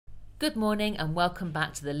Good morning and welcome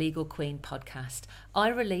back to the Legal Queen podcast. I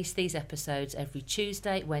release these episodes every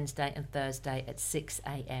Tuesday, Wednesday and Thursday at 6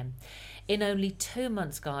 a.m. In only 2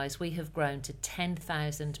 months, guys, we have grown to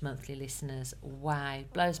 10,000 monthly listeners. Wow,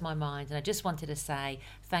 blows my mind. And I just wanted to say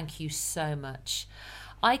thank you so much.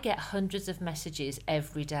 I get hundreds of messages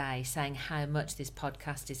every day saying how much this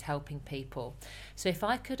podcast is helping people. So if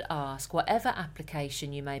I could ask, whatever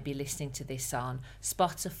application you may be listening to this on,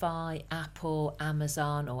 Spotify, Apple,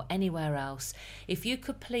 Amazon or anywhere else, if you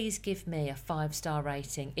could please give me a 5-star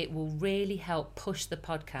rating, it will really help push the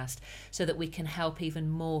podcast so that we can help even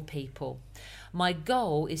more people. My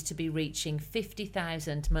goal is to be reaching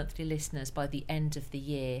 50,000 monthly listeners by the end of the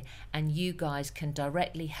year, and you guys can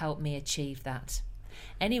directly help me achieve that.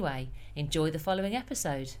 Anyway, enjoy the following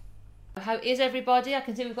episode. How is everybody? I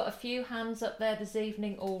can see we've got a few hands up there this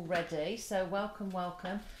evening already. So welcome.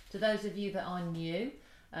 To those of you that are new,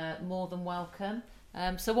 more than welcome.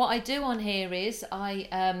 So what I do on here is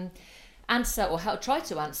I answer or try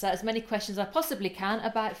to answer as many questions as I possibly can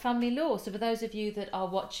about family law. So for those of you that are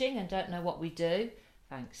watching and don't know what we do,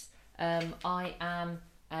 thanks. I am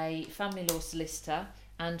a family law solicitor,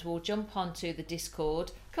 and we'll jump onto the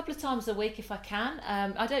Discord a couple of times a week if I can.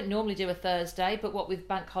 I don't normally do a Thursday, but what with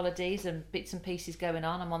bank holidays and bits and pieces going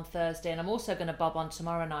on, I'm on Thursday, and I'm also going to bob on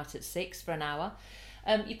tomorrow night at 6 for an hour.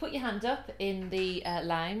 You put your hand up in the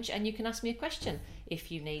lounge and you can ask me a question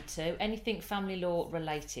if you need to, anything family law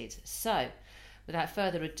related. So without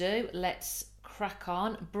further ado, let's crack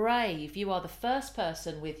on. Brave, you are the first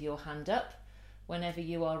person with your hand up. Whenever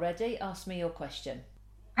you are ready, ask me your question.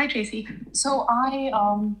 Hi, Tracy. So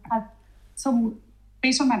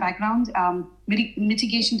based on my background,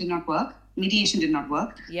 mediation did not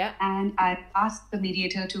work. Yeah. And I asked the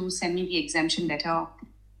mediator to send me the exemption letter,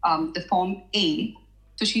 the Form A.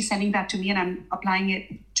 So she's sending that to me and I'm applying it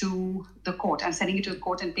to the court. I'm sending it to the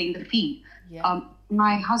court and paying the fee. Yeah.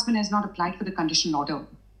 My husband has not applied for the conditional order.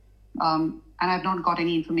 And I've not got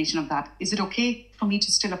any information of that. Is it okay for me to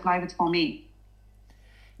still apply with Form A?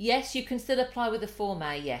 Yes, you can still apply with the Form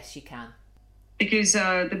A. Yes, you can. Because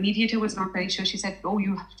the mediator was not very sure. She said,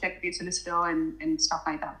 you have to check with your solicitor and stuff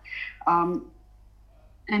like that.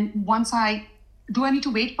 And do I need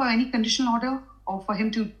to wait for any conditional order or for him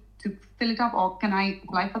to fill it up, or can I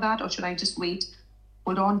apply for that, or should I just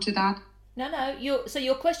hold on to that? No.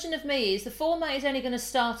 Your question of me is, the Form A is only going to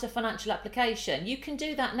start a financial application. You can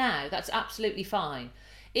do that now. That's absolutely fine.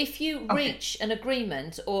 If you reach an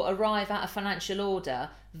agreement or arrive at a financial order,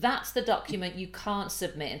 that's the document you can't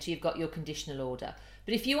submit until you've got your conditional order.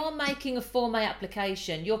 But if you are making a Form A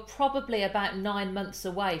application, you're probably about 9 months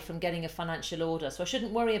away from getting a financial order. So I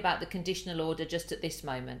shouldn't worry about the conditional order just at this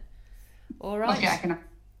moment. All right? Okay, I can.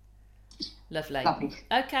 Lovely. Lovely.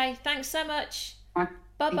 Okay, thanks so much.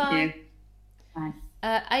 Bye-bye. Bye.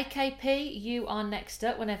 Bye. AKP, you are next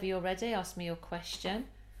up. Whenever you're ready, ask me your question.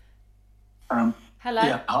 Hello.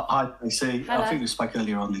 Yeah, hi, Tracy. Hello. I think we spoke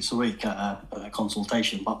earlier on this week at a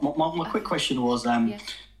consultation, but my quick question was, on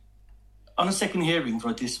a second hearing for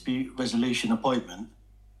a dispute resolution appointment,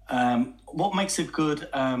 what makes a good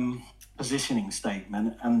positioning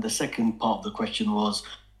statement? And the second part of the question was,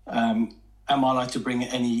 am I allowed to bring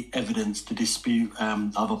any evidence to dispute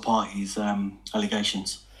the other parties'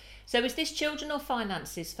 allegations? So is this children or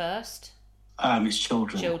finances first? It's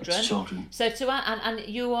children. Children. It's children. So and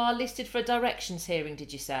you are listed for a directions hearing,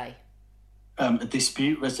 did you say? A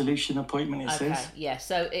dispute resolution appointment, it says. Yeah.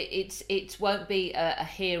 So it won't be a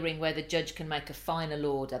hearing where the judge can make a final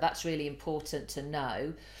order. That's really important to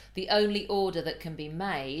know. The only order that can be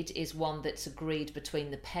made is one that's agreed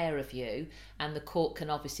between the pair of you, and the court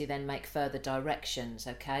can obviously then make further directions.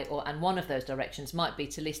 Okay. And one of those directions might be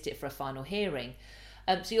to list it for a final hearing.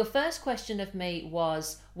 So your first question of me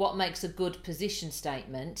was, what makes a good position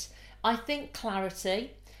statement? I think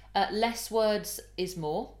clarity, less words is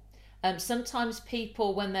more. Sometimes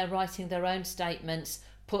people, when they're writing their own statements,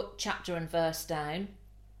 put chapter and verse down.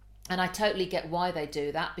 And I totally get why they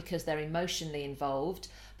do that, because they're emotionally involved.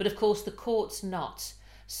 But of course, the court's not.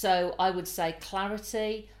 So I would say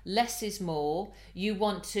clarity, less is more. You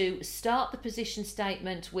want to start the position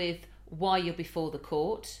statement with why you're before the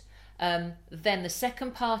court. Then the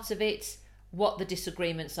second part of it, what the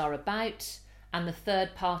disagreements are about, and the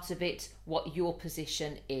third part of it, what your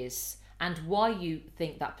position is and why you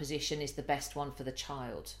think that position is the best one for the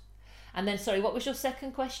child. And then, sorry, what was your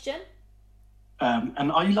second question?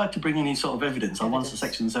 And are you allowed to bring any sort of evidence? Once the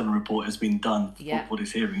Section 7 report has been done for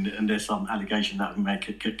this hearing and there's some allegation that we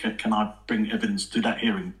make, can I bring evidence to that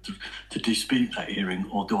hearing to dispute that hearing,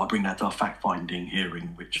 or do I bring that to a fact-finding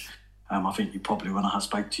hearing, which I think you probably, when I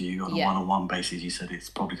spoke to you on a one-on-one basis, you said it's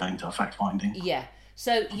probably going to a fact-finding? Yeah.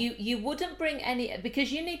 So you wouldn't bring any,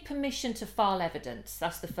 because you need permission to file evidence.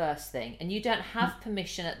 That's the first thing. And you don't have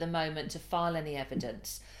permission at the moment to file any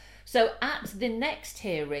evidence. So at the next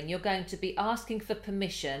hearing, you're going to be asking for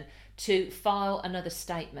permission to file another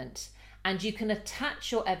statement. And you can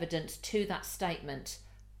attach your evidence to that statement.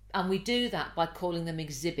 And we do that by calling them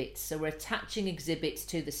exhibits. So we're attaching exhibits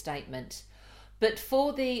to the statement. But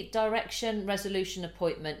for the direction resolution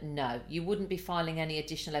appointment, no, you wouldn't be filing any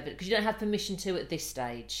additional evidence because you don't have permission to at this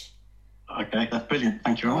stage. Okay, that's brilliant.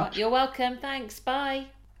 Thank you very much. You're welcome. Thanks. Bye.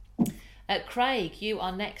 Craig, you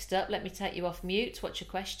are next up. Let me take you off mute. What's your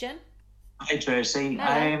question? Hi, Tracy.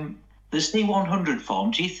 Hello. The C100 form.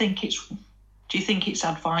 Do you think it's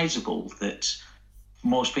advisable that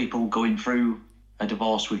most people going through a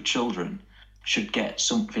divorce with children should get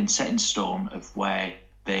something set in stone of where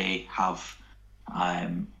they have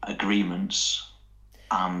agreements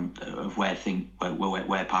and of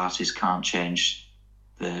where parties can't change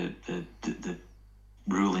the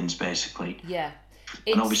rulings, basically? Yeah.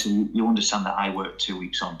 And obviously, you understand that I work 2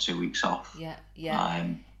 weeks on, 2 weeks off.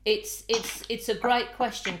 Yeah. It's a great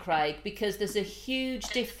question, Craig, because there's a huge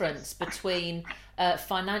difference between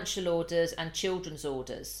financial orders and children's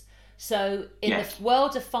orders. So in the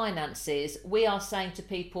world of finances, we are saying to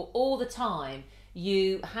people all the time,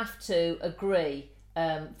 you have to agree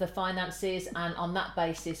the finances, and on that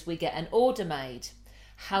basis we get an order made.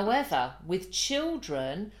 However, with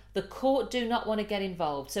children, the court do not want to get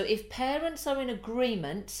involved. So if parents are in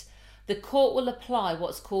agreement, the court will apply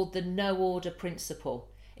what's called the no order principle,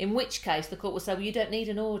 in which case the court will say, well, you don't need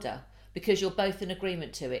an order because you're both in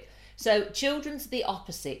agreement to it. So children's the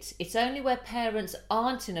opposite. It's only where parents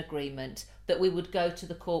aren't in agreement that we would go to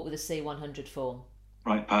the court with a C100 form.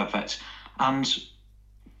 Right, perfect. And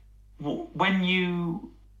when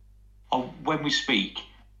we speak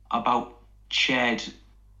about shared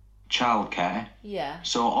childcare,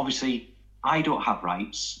 so obviously I don't have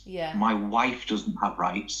rights, my wife doesn't have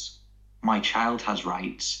rights, my child has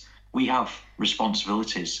rights, we have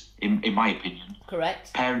responsibilities, in my opinion.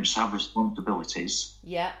 Correct. Parents have responsibilities,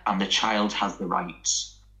 and the child has the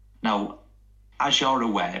rights. Now, as you're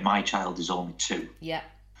aware, my child is only 2.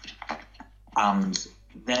 And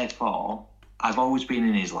therefore, I've always been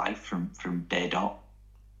in his life from day dot.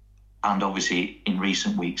 And obviously, in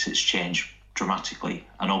recent weeks, it's changed dramatically.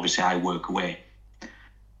 And obviously, I work away.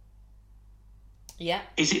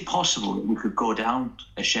 Is it possible that we could go down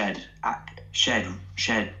a shared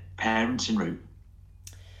parenting route?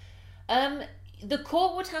 The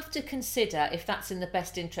court would have to consider if that's in the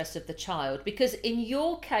best interest of the child, because in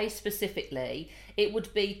your case specifically, it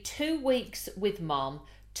would be 2 weeks with mom,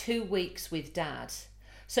 2 weeks with dad.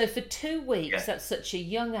 So for 2 weeks at such a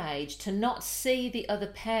young age, to not see the other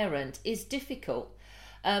parent is difficult.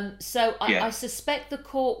 I suspect the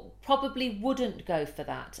court probably wouldn't go for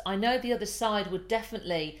that. I know the other side would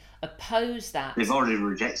definitely oppose that. They've already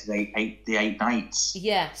rejected the 8 nights.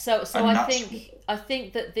 So I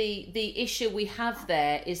think that the issue we have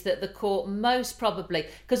there is that the court most probably,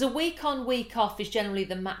 because a week on, week off is generally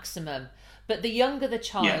the maximum. But the younger the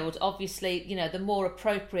child, obviously, the more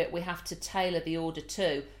appropriate we have to tailor the order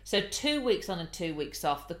to. So 2 weeks on and 2 weeks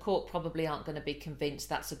off, the court probably aren't going to be convinced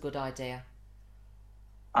that's a good idea.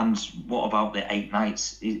 And what about the 8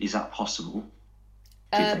 nights? Is that possible?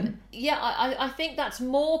 I think that's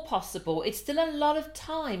more possible. It's still a lot of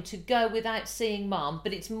time to go without seeing mum,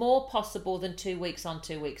 but it's more possible than 2 weeks on,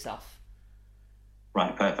 2 weeks off.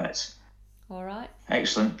 Right, perfect. All right.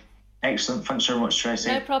 Excellent. Thanks very much, Tracy.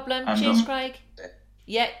 No problem. Cheers, Craig.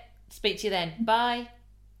 Speak to you then. Bye.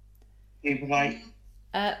 Bye.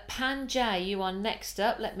 Pan J, you are next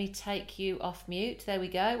up. Let me take you off mute. There we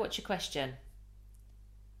go. What's your question?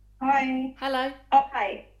 Hi. Hello. Oh,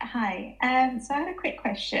 hi. So I had a quick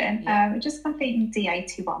question. We're just completing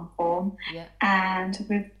D81 form, and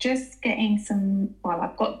we're just getting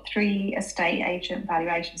I've got 3 estate agent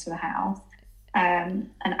valuations for the house, and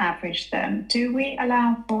averaged them. Do we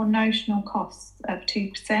allow for notional costs of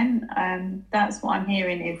 2%? That's what I'm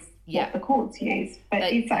hearing is what the courts use.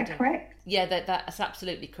 But is that correct? Yeah, that's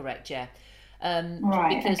absolutely correct,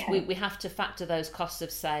 because we have to factor those costs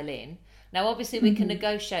of sale in. Now, obviously, we can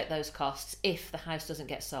negotiate those costs if the house doesn't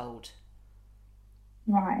get sold.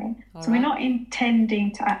 Right. We're not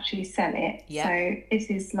intending to actually sell it. So this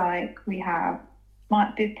is like we have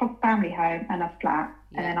the family home and a flat,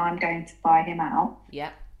 and then I'm going to buy him out.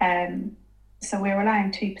 So we're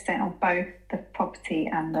allowing 2% on both the property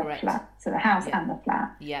and the flat, so the house and the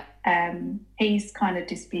flat. He's kind of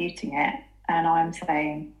disputing it, and I'm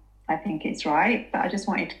saying I think it's right, but I just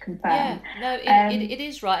wanted to confirm. Yeah, no, it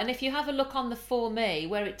is right. And if you have a look on the Form E,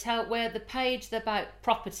 where the page about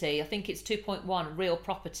property, I think it's 2.1, real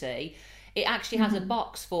property, it actually has a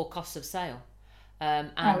box for costs of sale.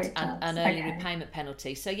 And early repayment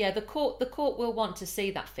penalty. So yeah, the court will want to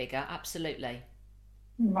see that figure, absolutely.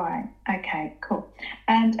 Right. Okay. Cool.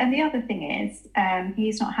 And the other thing is,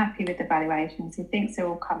 he's not happy with the valuations. He thinks they're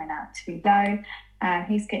all coming out too low.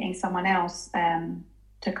 He's getting someone else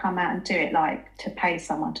to come out and do it, like to pay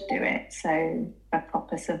someone to do it. So a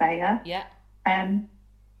proper surveyor. Yeah.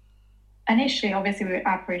 Initially, obviously, we were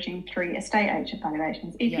averaging 3 estate agent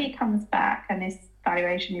valuations. If he comes back and this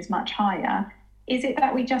valuation is much higher, is it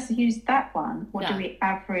that we just use that one, or do we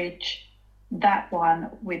average that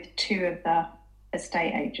one with 2 of the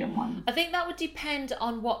estate agent ones? I think that would depend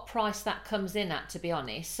on what price that comes in at, to be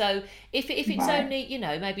honest. So if it's only,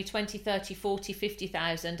 maybe 20, 30, 40,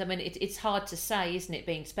 50,000, I mean, it's hard to say, isn't it,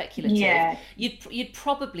 being speculative? Yeah. You'd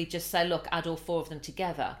probably just say, look, add all 4 of them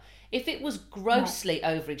together. If it was grossly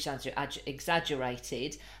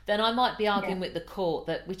over-exaggerated, then I might be arguing with the court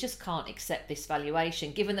that we just can't accept this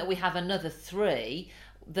valuation, given that we have another 3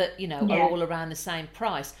 that, are all around the same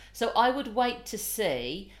price. So I would wait to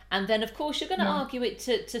see, and then, of course, you're going to argue it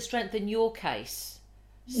to strengthen your case.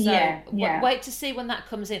 So wait to see when that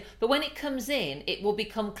comes in. But when it comes in, it will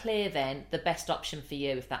become clear then the best option for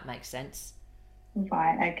you, if that makes sense.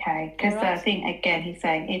 Right, okay. Because I think, again, he's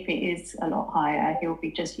saying if it is a lot higher, he'll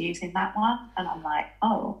be just using that one. And I'm like,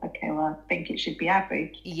 oh, okay, well, I think it should be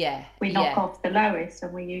average. Yeah. We knock off the lowest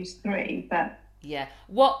and we use 3, but... Yeah.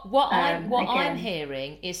 What I'm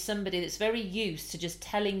hearing is somebody that's very used to just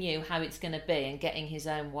telling you how it's going to be and getting his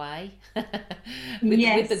own way.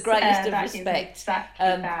 with the greatest of respect. Exactly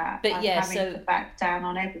that. But I'm having to back down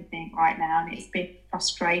on everything right now, and it's been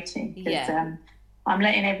frustrating because I'm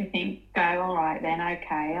letting everything go. All right, then,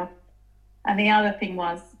 okay. And the other thing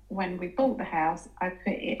was, when we bought the house, I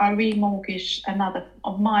remortgaged another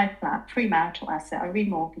of my flat, premarital asset. I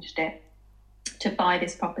remortgaged it to buy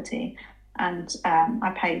this property, and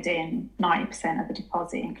I paid in 90% of the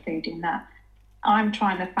deposit, including that. I'm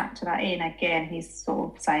trying to factor that in again. He's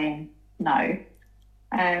sort of saying no.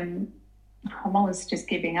 I'm always just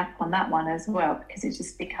giving up on that one as well, because it's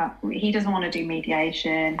just become, he doesn't want to do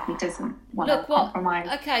mediation, he doesn't want to compromise.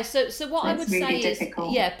 Okay, so what I would really say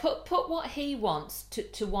difficult. is, put what he wants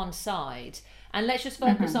to one side, and let's just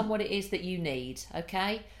focus on what it is that you need.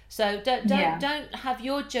 Okay, so don't have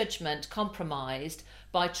your judgment compromised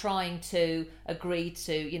by trying to agree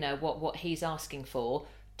to what he's asking for.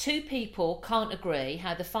 2 people can't agree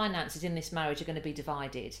how the finances in this marriage are going to be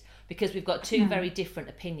divided, because we've got 2 very different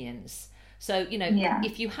opinions. So,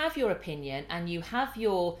 if you have your opinion and you have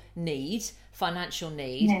your financial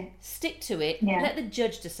need, stick to it. Let the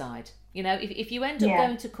judge decide. If you end up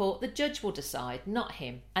going to court, the judge will decide, not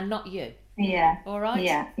him and not you. Yeah. All right?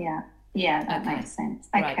 Yeah, that makes sense.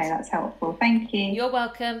 Okay, that's helpful. Thank you. You're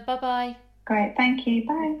welcome. Bye-bye. Great, thank you.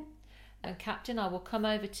 Bye. And Captain, I will come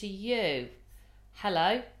over to you.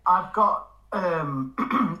 Hello. I've got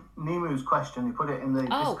Nimu's question. He put it in the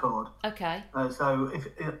Discord. Okay. So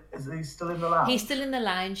is he still in the lounge? He's still in the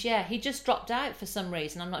lounge, yeah. He just dropped out for some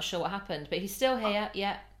reason. I'm not sure what happened, but he's still here,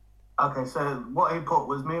 yeah. Okay, so what he put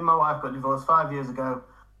was, me and my wife got divorced 5 years ago,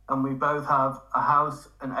 and we both have a house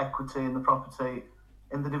and equity in the property.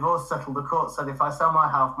 In the divorce settled, the court said if I sell my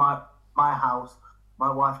house,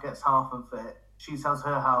 my wife gets half of it. She sells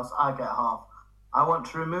her house, I get half. I want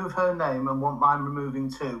to remove her name and want mine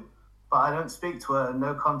removing too, but I don't speak to her,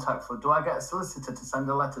 no contact for her. Do I get a solicitor to send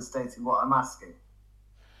a letter stating what I'm asking?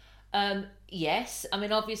 Yes. I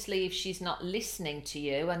mean, obviously, if she's not listening to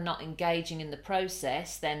you and not engaging in the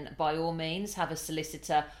process, then by all means, have a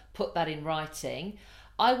solicitor put that in writing.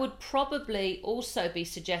 I would probably also be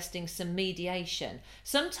suggesting some mediation.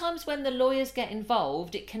 Sometimes when the lawyers get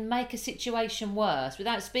involved, it can make a situation worse.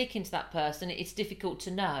 Without speaking to that person, it's difficult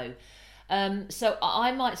to know. So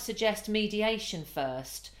I might suggest mediation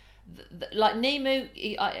first. Like Nimu,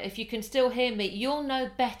 if you can still hear me, you'll know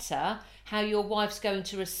better how your wife's going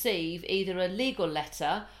to receive either a legal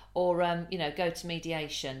letter or go to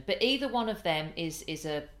mediation. But either one of them is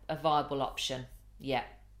a viable option. Yeah.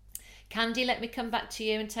 Candy, let me come back to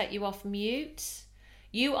you and take you off mute.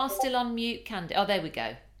 You are still on mute, Candy. Oh, there we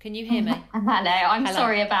go. Can you hear me? Hello, I'm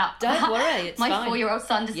sorry about that. Don't worry, it's my fine. 4-year-old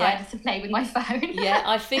son decided to play with my phone. Yeah,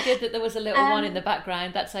 I figured that there was a little one in the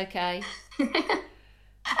background. That's okay.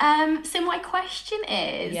 So my question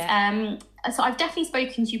is, so I've definitely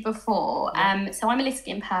spoken to you before. So I'm a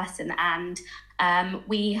litigant person, and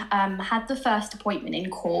we had the first appointment in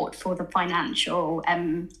court for the financial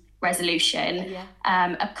resolution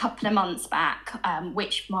a couple of months back,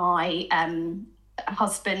 which my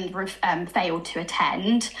husband failed to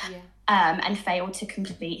attend. And failed to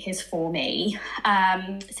complete his Form E.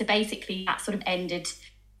 So basically that sort of ended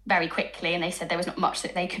very quickly, and they said there was not much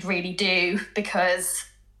that they could really do because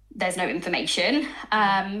there's no information.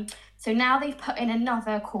 So now they've put in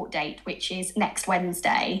another court date, which is next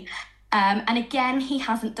Wednesday. And again, he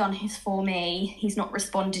hasn't done his Form E. He's not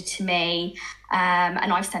responded to me.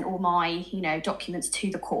 And I've sent all my, documents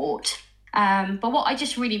to the court. But what I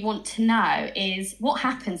just really want to know is what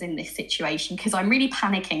happens in this situation, because I'm really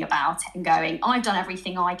panicking about it and going, I've done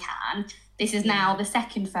everything I can. This is now the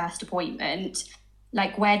first appointment.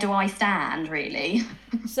 Like, where do I stand, really?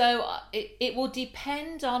 So it will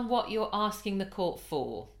depend on what you're asking the court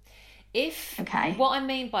for. What I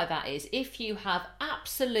mean by that is, if you have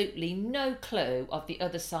absolutely no clue of the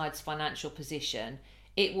other side's financial position,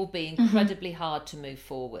 it will be incredibly hard to move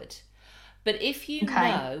forward. But if you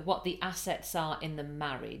know what the assets are in the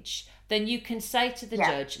marriage, then you can say to the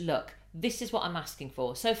judge, look, this is what I'm asking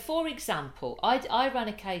for. So, for example, I ran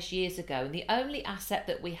a case years ago, and the only asset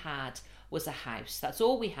that we had was a house. That's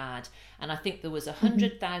all we had. And I think there was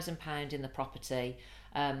 £100,000 in the property.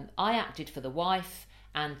 I acted for the wife,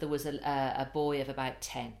 and there was a boy of about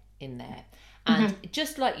 10 in there. And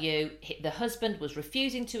just like you, the husband was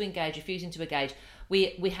refusing to engage.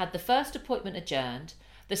 We had the first appointment adjourned.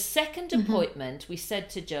 The second appointment, I said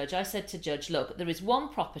to judge, look, there is one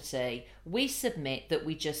property. We submit that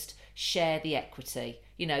we just share the equity,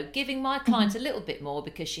 giving my client a little bit more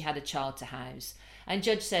because she had a child to house. And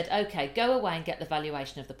judge said, okay, go away and get the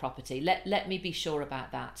valuation of the property. Let me be sure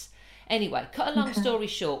about that. Anyway, cut a long story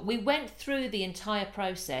short, we went through the entire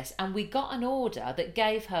process and we got an order that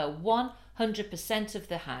gave her 100% of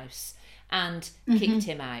the house and kicked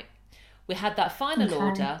him out. We had that final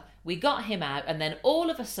order, we got him out, and then all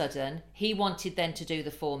of a sudden he wanted then to do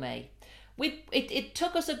the Form E. It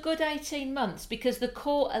took us a good 18 months because the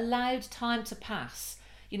court allowed time to pass.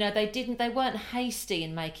 They weren't hasty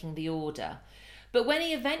in making the order. But when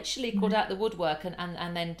he eventually called out the woodwork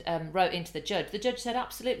and then wrote into the judge said,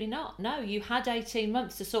 absolutely not. No, you had 18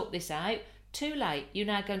 months to sort this out. Too late. You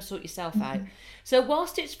now go and sort yourself out. So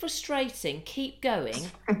whilst it's frustrating, keep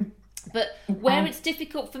going. But where it's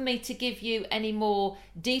difficult for me to give you any more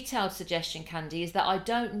detailed suggestion, Candy, is that I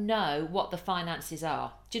don't know what the finances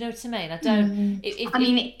are. Do you know what I mean? I don't.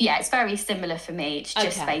 It's very similar for me. It's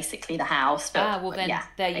just basically the house. But,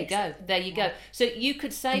 there you go. There you go. So you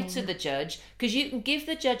could say to the judge, because you can give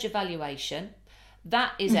the judge a valuation.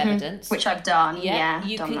 That is evidence. Which I've done.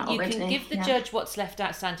 You can give the judge what's left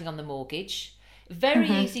outstanding on the mortgage. Very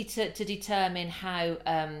easy to determine how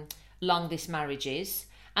long this marriage is.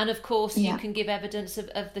 And of course, you can give evidence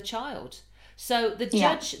of the child. So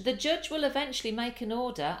the judge will eventually make an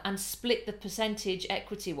order and split the percentage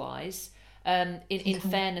equity-wise in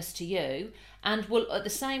fairness to you. And will at the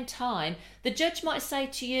same time, the judge might say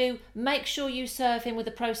to you, make sure you serve him with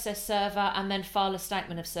a process server and then file a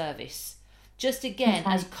statement of service. Just again,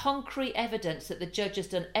 as concrete evidence that the judge has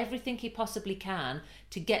done everything he possibly can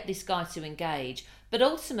to get this guy to engage. But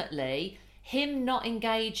ultimately, him not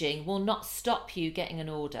engaging will not stop you getting an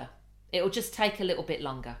order. It will just take a little bit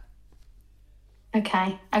longer.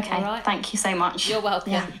 Okay. All right. Thank you so much. You're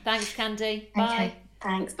welcome. Thanks, Candy. Bye. Okay.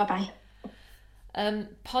 Thanks. Bye-bye.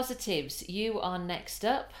 Positives, you are next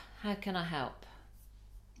up. How can I help?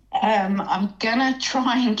 I'm gonna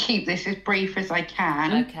try and keep this as brief as I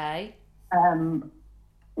can. Okay.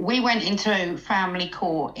 We went into family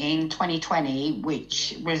court in 2020,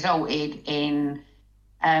 which resulted in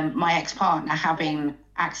my ex-partner having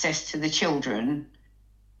access to the children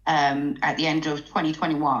at the end of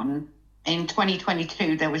 2021. In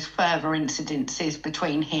 2022, there was further incidences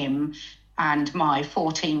between him and my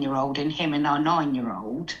 14-year-old and him and our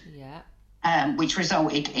 9-year-old, which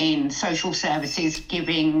resulted in social services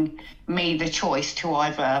giving me the choice to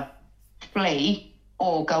either flee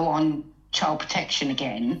or go on child protection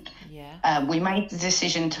again. We made the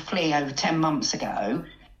decision to flee over 10 months ago.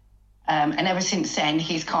 And ever since then,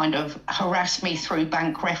 he's kind of harassed me through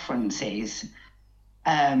bank references.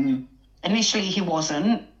 Initially, he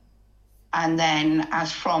wasn't. And then as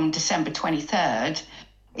from December 23rd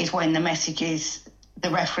is when the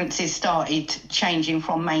references started changing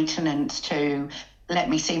from maintenance to let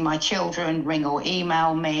me see my children, ring or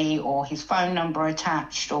email me, or his phone number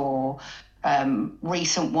attached, or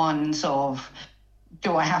recent ones of,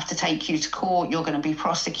 do I have to take you to court? You're going to be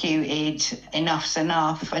prosecuted. Enough's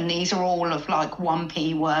enough. And these are all of like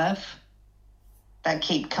 1p worth that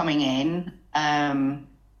keep coming in.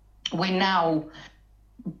 We now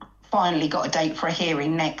finally got a date for a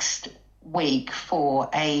hearing next week for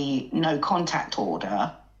a no contact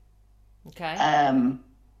order. Okay.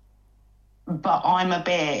 But I'm a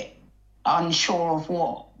bit unsure of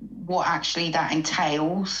what actually that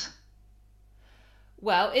entails.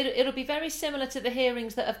 Well, it'll be very similar to the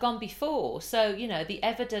hearings that have gone before. So, the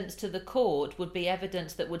evidence to the court would be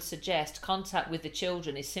evidence that would suggest contact with the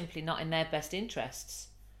children is simply not in their best interests.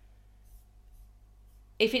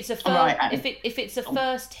 If it's a if it's a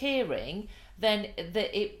first hearing, then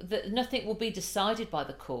nothing will be decided by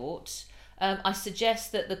the court. I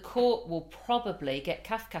suggest that the court will probably get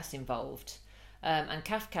CAFCAS involved. And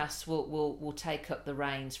CAFCAS will take up the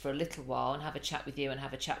reins for a little while and have a chat with you and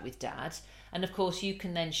have a chat with Dad. And of course you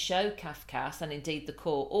can then show CAFCAS and indeed the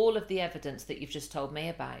court all of the evidence that you've just told me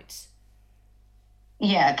about.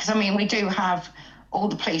 Yeah, because we do have all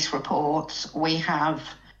the police reports, we have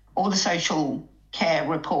all the social care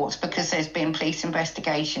reports, because there's been police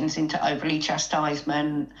investigations into overly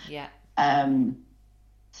chastisement,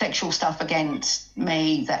 sexual stuff against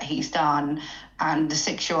me that he's done, and the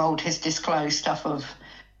 6-year-old has disclosed stuff of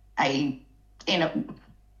a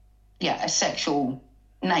sexual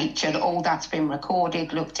nature. All that's been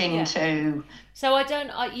recorded, looked into. So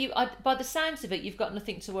by the sounds of it, you've got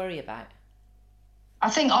nothing to worry about. I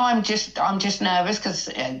think I'm just nervous because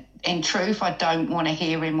in truth I don't want to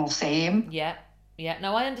hear him or see him. Yeah.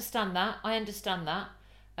 No, I understand that.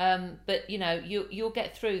 But you'll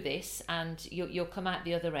get through this and you'll come out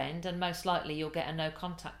the other end, and most likely you'll get a no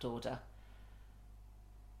contact order.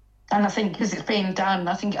 And I think because it's being done,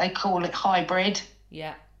 I think they call it hybrid.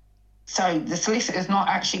 Yeah. So the solicitor's not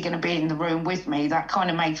actually going to be in the room with me. That kind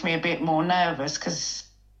of makes me a bit more nervous, because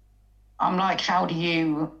I'm like, how do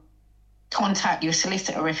you contact your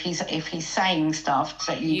solicitor if he's saying stuff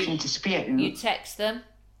that you can dispute? You text them.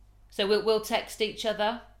 So we'll text each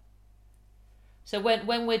other. So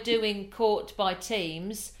when we're doing court by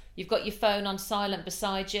Teams, you've got your phone on silent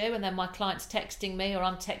beside you, and then my client's texting me or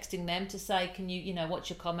I'm texting them to say, can you, what's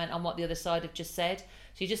your comment on what the other side have just said?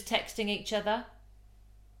 So you're just texting each other.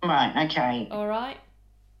 Right, okay. All right.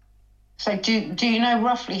 So do you know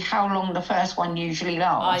roughly how long the first one usually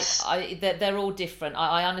lasts? They're all different.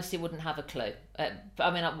 I honestly wouldn't have a clue.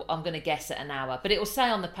 I'm going to guess at an hour, but it will say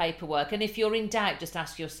on the paperwork. And if you're in doubt, just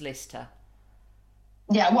ask your solicitor.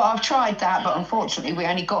 Yeah, well, I've tried that, but unfortunately we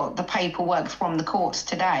only got the paperwork from the courts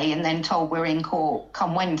today and then told we're in court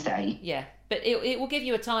come Wednesday. Yeah, but it will give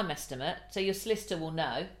you a time estimate, so your solicitor will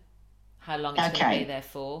know how long it's going to be there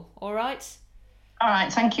for. All right? All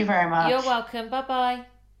right, thank you very much. You're welcome. Bye-bye.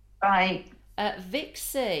 Bye.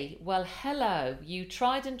 Vixie, well, hello. You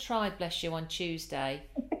tried and tried, bless you, on Tuesday.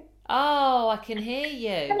 Oh, I can hear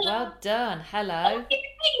you. Well done. Hello.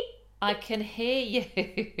 I can hear you.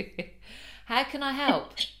 How can I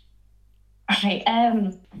help? Right,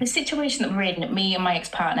 the situation that we're in, me and my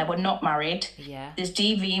ex-partner, we're not married. Yeah. There's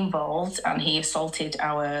DV involved and he assaulted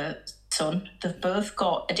our son. They've both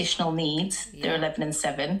got additional needs. Yeah. They're 11 and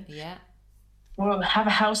 7. Yeah. We have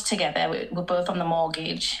a house together. We're both on the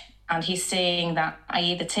mortgage, and he's saying that I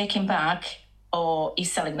either take him back or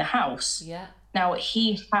he's selling the house. Yeah. Now,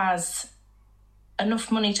 he has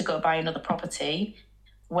enough money to go buy another property.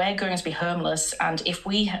 We're going to be homeless, and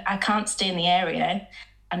I can't stay in the area,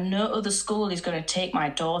 and no other school is going to take my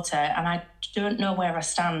daughter, and I don't know where I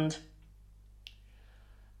stand.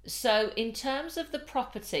 So in terms of the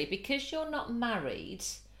property, because you're not married,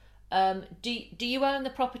 do you own the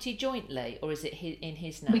property jointly, or is it in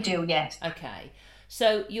his name? We do, yes. Okay.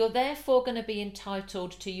 So you're therefore going to be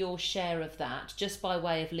entitled to your share of that just by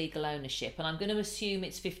way of legal ownership, and I'm going to assume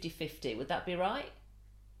it's 50-50. Would that be right?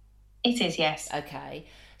 It is, yes. Okay.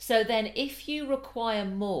 So then if you require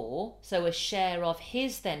more, so a share of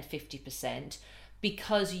his then 50%,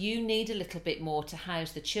 because you need a little bit more to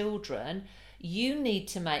house the children, you need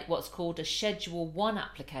to make what's called a Schedule 1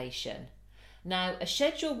 application. Now, a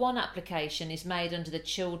Schedule 1 application is made under the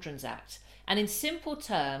Children's Act. And in simple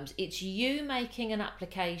terms, it's you making an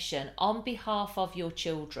application on behalf of your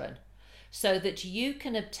children so that you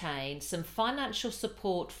can obtain some financial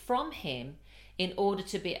support from him in order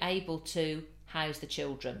to be able to house the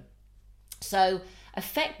children. So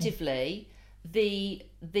effectively, the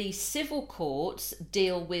civil courts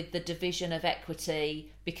deal with the division of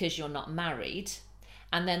equity because you're not married,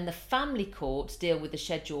 and then the family courts deal with the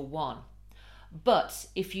Schedule 1. But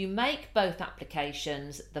if you make both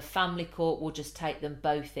applications, the family court will just take them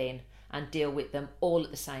both in and deal with them all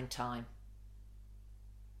at the same time.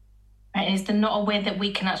 And is there not a way that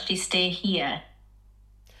we can actually stay here?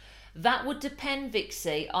 That would depend,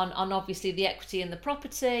 Vixie, on obviously the equity in the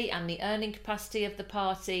property and the earning capacity of the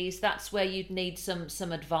parties. That's where you'd need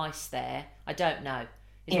some advice there. I don't know,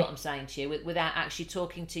 is what I'm saying to you. Without actually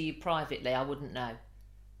talking to you privately, I wouldn't know.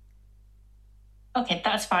 Okay,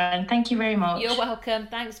 that's fine. Thank you very much. You're welcome.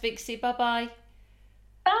 Thanks, Vixie. Bye-bye.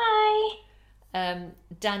 Bye.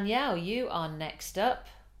 Danielle, you are next up.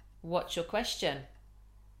 What's your question?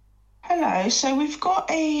 Hello. So we've got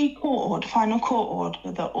a final court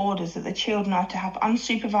order that orders that the children are to have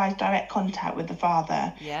unsupervised direct contact with the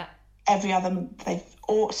father. Yeah. Every other month. They've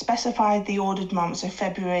specified the ordered months, so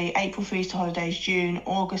February, April for Easter holidays, June,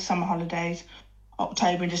 August summer holidays,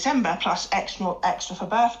 October and December, plus extra for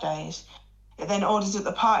birthdays. It then orders that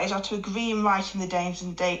the parties are to agree in writing the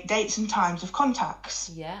dates and times of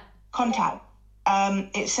contacts. Yeah. Contact.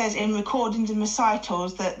 It says in recordings and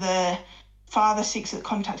recitals that the father seeks that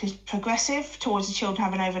contact is progressive towards the children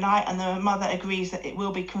having overnight, and the mother agrees that it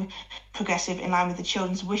will be progressive in line with the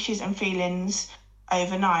children's wishes and feelings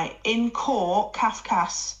overnight. In court,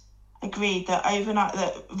 Kafkas agreed that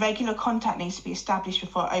regular contact needs to be established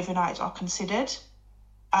before overnights are considered.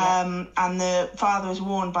 And the father was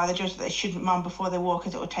warned by the judge that they shouldn't mum before they walk,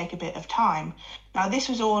 as it would take a bit of time. Now, this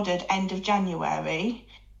was ordered end of January.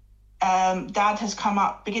 Dad has come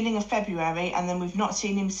up beginning of February, and then we've not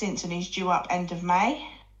seen him since, and he's due up end of May.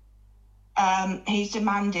 He's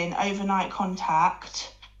demanding overnight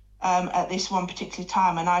contact at this one particular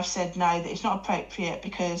time, and I've said no, that it's not appropriate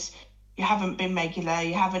because you haven't been regular,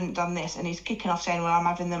 you haven't done this, and he's kicking off saying, well, I'm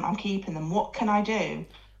having them, I'm keeping them. What can I do?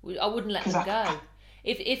 I wouldn't let them go.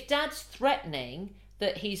 If Dad's threatening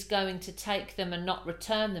that he's going to take them and not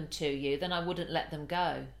return them to you, then I wouldn't let them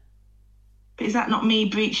go. Is that not me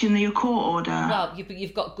breaching the court order? Well,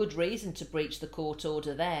 you've got good reason to breach the court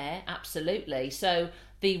order there, absolutely. So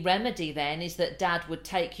the remedy then is that Dad would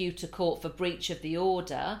take you to court for breach of the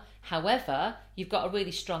order. However, you've got a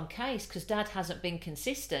really strong case because Dad hasn't been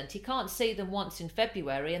consistent. He can't see them once in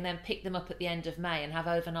February and then pick them up at the end of May and have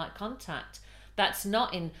overnight contact. That's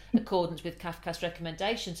not in accordance with Kafka's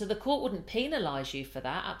recommendation. So the court wouldn't penalise you for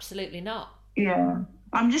that, absolutely not. Yeah.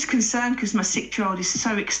 I'm just concerned because my 6-year-old is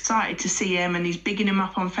so excited to see him, and he's bigging him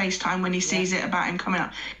up on FaceTime when he sees it about him coming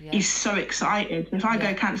up. Yeah. He's so excited. If I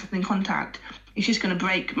go cancelling contact, it's just going to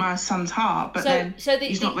break my son's heart, but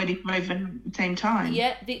he's not ready for over at the same time.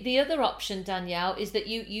 Yeah, the other option, Danielle, is that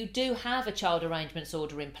you do have a child arrangements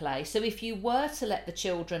order in place. So if you were to let the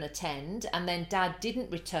children attend and then Dad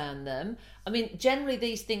didn't return them, I mean, generally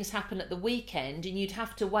these things happen at the weekend and you'd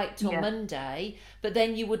have to wait till Monday, but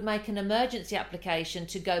then you would make an emergency application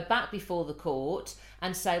to go back before the court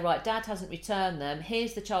and say, right, Dad hasn't returned them,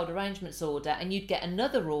 here's the child arrangements order, and you'd get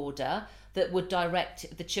another order that would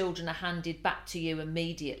direct the children are handed back to you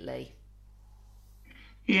immediately.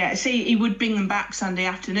 Yeah, see, he would bring them back Sunday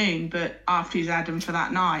afternoon, but after he's had them for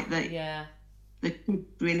that night, the kids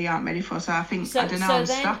really aren't ready for. So I think, I don't know, I'm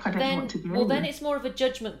stuck. I don't know what to do. Well, then it's more of a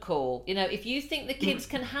judgment call. You know, if you think the kids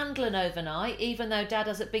can handle an overnight, even though Dad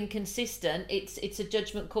hasn't been consistent, it's a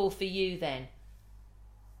judgment call for you then.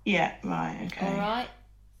 Yeah, right, okay. All right.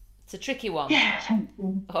 It's a tricky one. Yeah, thank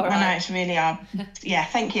you. All right. I know, it's really hard. Yeah,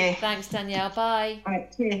 thank you. Thanks, Danielle. Bye. All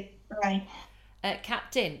right, cheers. Bye.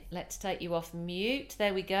 Captain, let's take you off mute.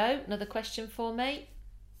 There we go. Another question for me.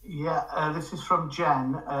 Yeah, this is from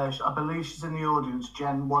Jen. I believe she's in the audience,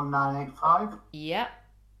 Jen 1985. Yeah.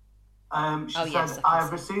 She said, I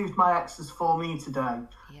have received my ex's Form E today,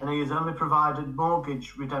 and he has only provided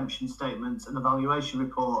mortgage redemption statements and evaluation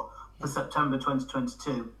report for September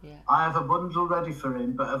 2022. Yeah. I have a bundle ready for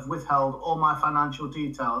him, but have withheld all my financial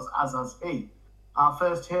details, as has he. Our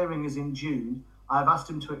first hearing is in June. I have asked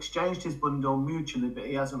him to exchange his bundle mutually, but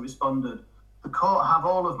he hasn't responded. The court have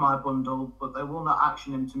all of my bundle, but they will not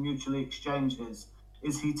action him to mutually exchange his.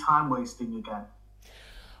 Is he time wasting again?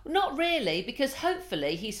 Not really, because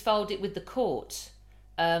hopefully he's filed it with the court.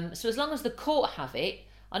 So as long as the court have it,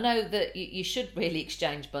 I know that you should really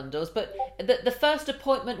exchange bundles, but the first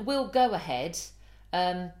appointment will go ahead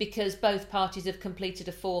because both parties have completed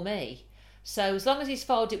a Form E. So as long as he's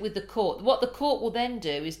filed it with the court, what the court will then do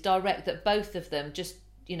is direct that both of them just,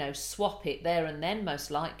 swap it there and then,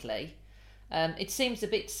 most likely. It seems a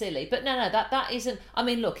bit silly, but no, that isn't. I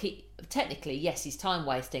mean, look, technically, yes, he's time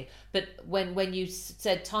wasting. But when you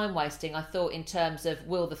said time wasting, I thought in terms of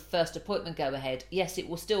will the first appointment go ahead? Yes, it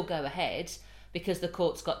will still go ahead because the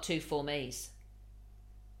court's got 2 Form Es.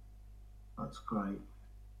 That's great.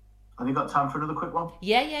 Have you got time for another quick one?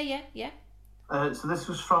 Yeah. So this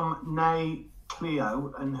was from Nay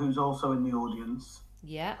Cleo, and who's also in the audience.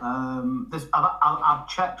 Yeah. I've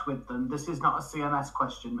checked with them. This is not a CNS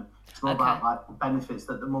question. It's more about the benefits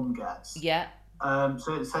that the mum gets. Yeah.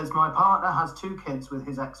 So it says, my partner has 2 kids with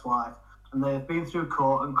his ex-wife, and they have been through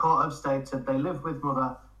court, and court have stated they live with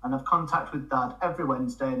mother and have contact with dad every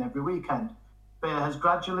Wednesday and every weekend. but it has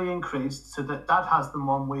gradually increased so that dad has them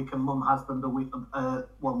 1 week and mum has them the week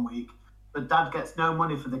 1 week. But dad gets no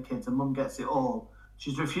money for the kids and mum gets it all.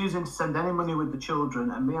 She's refusing to send any money with the children,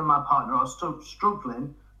 and me and my partner are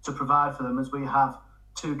struggling to provide for them as we have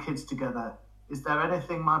 2 kids together. Is there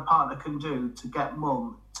anything my partner can do to get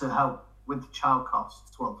mum to help with the child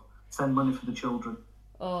costs? Well, send money for the children.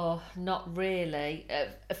 Oh, not really.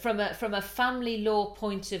 From a family law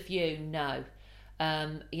point of view, no.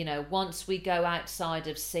 Once we go outside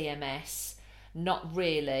of CMS, not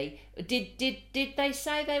really. Did they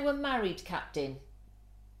say they were married, Captain?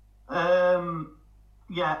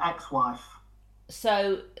 Yeah, ex-wife.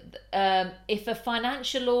 So, if a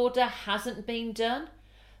financial order hasn't been done,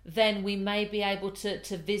 then we may be able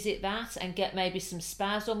to visit that and get maybe some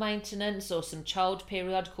spousal maintenance or some child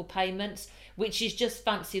periodical payments, which is just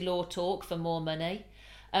fancy law talk for more money.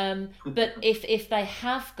 But if they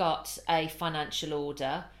have got a financial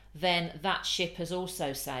order, then that ship has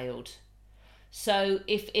also sailed. So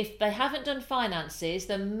if they haven't done finances,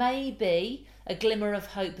 there may be a glimmer of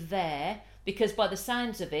hope there, because by the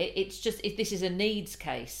sounds of it, it's just, if this is a needs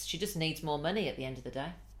case, she just needs more money at the end of the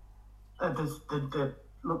day.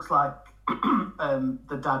 Looks like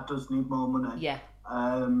the dad does need more money. Yeah.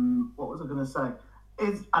 What was I going to say?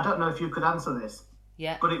 I don't know if you could answer this.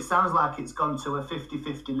 Yeah. But it sounds like it's gone to a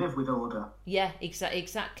 50-50 live with order. Yeah,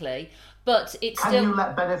 exactly. But it's Can you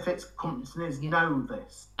let benefits companies know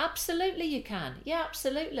this? Absolutely you can. Yeah,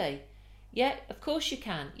 absolutely. Yeah, of course you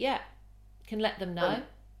can. Yeah. Can let them know.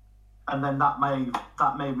 And then that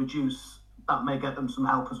may reduce, that may get them some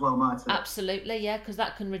help as well, might it? Absolutely, yeah, because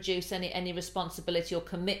that can reduce any responsibility or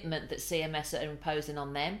commitment that CMS are imposing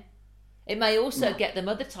on them. It may also get them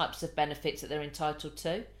other types of benefits that they're entitled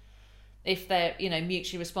to. If they're,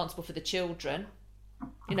 mutually responsible for the children,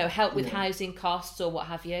 help with housing costs or what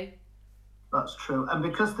have you. That's true. And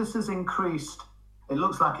because this has increased, it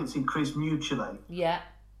looks like it's increased mutually. Yeah.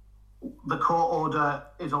 The court order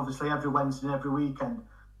is obviously every Wednesday and every weekend.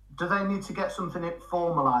 Do they need to get something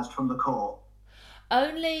formalised from the court?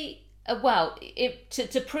 Only,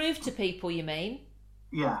 to prove to people, you mean?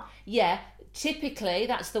 Yeah. Yeah. Typically,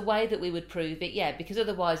 that's the way that we would prove it, yeah, because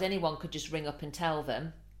otherwise anyone could just ring up and tell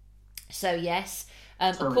them. So yes,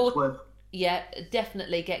 so a court, yeah,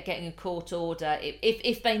 definitely getting a court order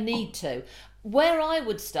if they need to. Where I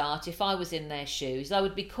would start if I was in their shoes, I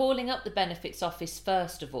would be calling up the benefits office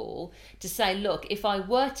first of all to say, look, if I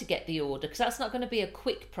were to get the order, because that's not going to be a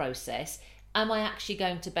quick process, am I actually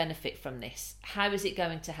going to benefit from this? How is it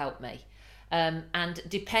going to help me? And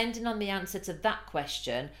depending on the answer to that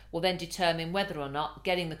question will then determine whether or not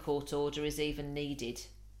getting the court order is even needed.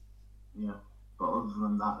 Yeah. But other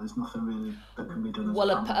than that, there's nothing really that can be done. Well,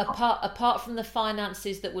 apart from the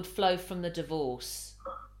finances that would flow from the divorce.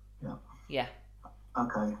 Yeah. Yeah.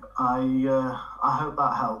 Okay. I hope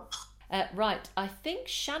that helps. Right. I think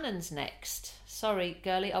Shannon's next. Sorry,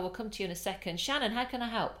 girlie. I will come to you in a second. Shannon, how can I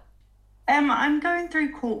help? I'm going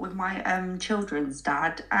through court with my children's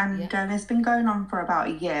dad, and it's been going on for about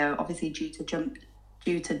a year, obviously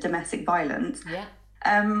due to domestic violence. Yeah.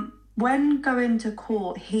 When going to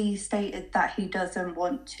court, he stated that he doesn't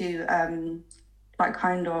want to, how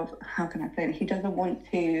can I say it? He doesn't want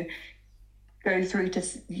to go through to,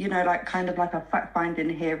 like a fact-finding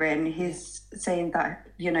hearing. He's saying that,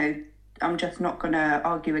 I'm just not going to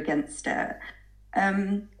argue against it.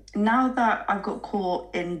 Now that I've got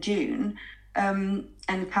court in June, and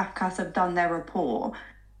CAFCAS have done their report,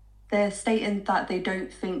 they're stating that they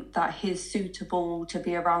don't think that he's suitable to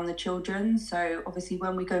be around the children. So obviously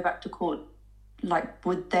when we go back to court,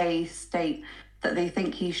 would they state that they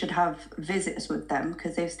think he should have visits with them?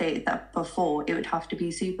 Because they've stated that before it would have to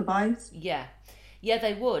be supervised. Yeah,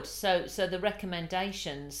 they would. So the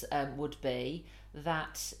recommendations would be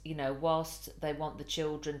that, whilst they want the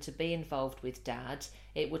children to be involved with dad,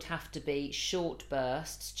 it would have to be short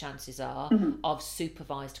bursts, chances are, of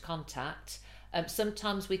supervised contact.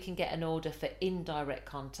 Sometimes we can get an order for indirect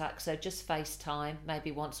contact, so just FaceTime, maybe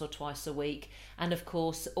once or twice a week. And of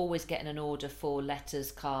course, always getting an order for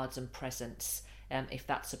letters, cards and presents, if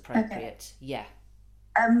that's appropriate. Okay. Yeah.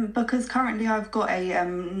 Because currently I've got a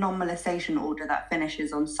non-molestation order that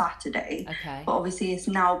finishes on Saturday. Okay. But obviously it's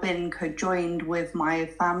now been conjoined with my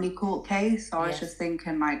family court case. So I was just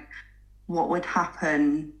thinking, what would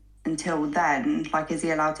happen until then? Is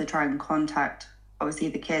he allowed to try and contact, obviously,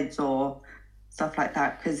 the kids or stuff like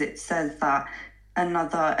that? Because it says that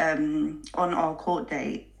another, on our court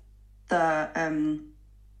date, the,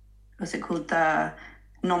 the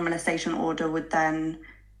non-molestation order would then,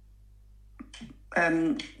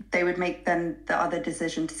 they would make then the other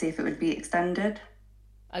decision to see if it would be extended.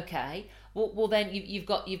 Okay. Well, then you've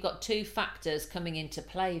got two factors coming into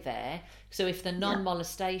play there. So if the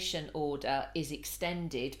non-molestation order is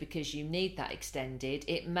extended because you need that extended,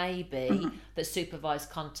 it may be that supervised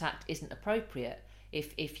contact isn't appropriate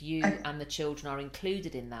if you and the children are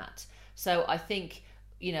included in that. So I think,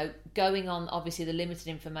 going on obviously the limited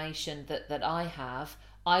information that I have,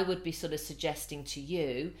 I would be sort of suggesting to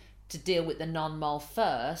you to deal with the non-mol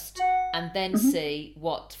first and then see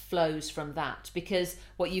what flows from that, because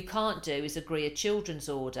what you can't do is agree a children's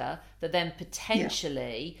order that then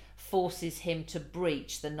potentially forces him to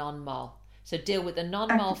breach the non-mol. So deal with the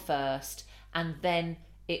non-mol first, and then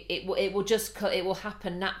it will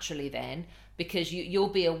happen naturally then, because you'll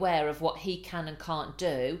be aware of what he can and can't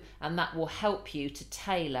do, and that will help you to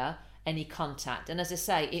tailor any contact. And as I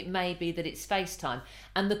say, it may be that it's FaceTime,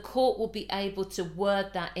 and the court will be able to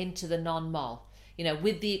word that into the non-mol,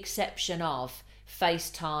 with the exception of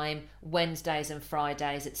FaceTime Wednesdays and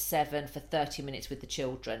Fridays at 7 for 30 minutes with the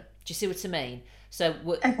children. Do you see what I mean? So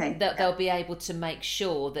they'll be able to make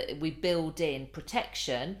sure that we build in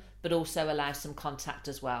protection, but also allow some contact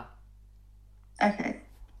as well. Okay,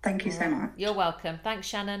 thank you so much. You're welcome. Thanks,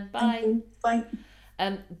 Shannon. Bye. Bye.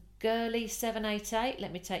 Girly788,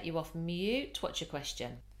 let me take you off mute. What's your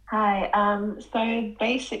question? Hi. So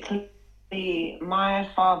basically, my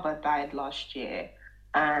father died last year,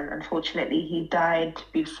 and unfortunately, he died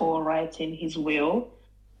before writing his will.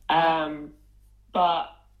 But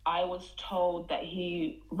I was told that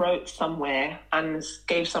he wrote somewhere and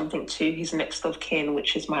gave something to his next of kin,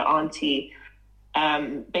 which is my auntie.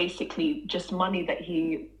 Basically, just money that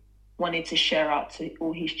he wanted to share out to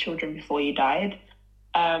all his children before he died.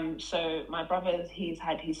 So my brother, he's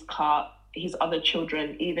had his car, his other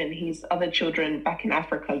children, even his other children back in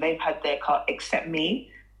Africa, they've had their car except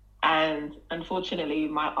me. And unfortunately,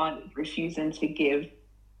 my aunt is refusing to give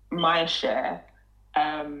my share.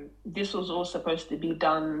 This was all supposed to be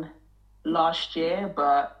done last year,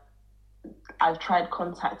 but I've tried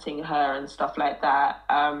contacting her and stuff like that.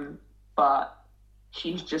 But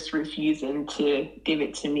she's just refusing to give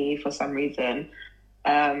it to me for some reason.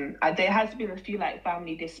 There has been a few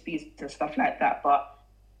family disputes and stuff like that, but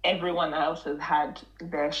everyone else has had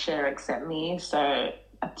their share except me. So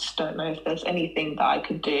I just don't know if there's anything that I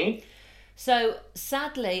could do. So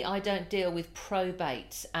sadly, I don't deal with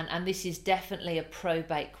probate, and this is definitely a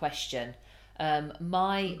probate question.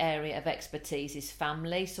 My area of expertise is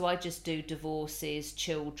family, so I just do divorces,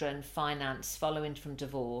 children, finance, following from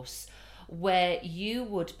divorce. Where you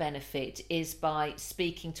would benefit is by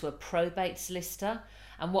speaking to a probate solicitor.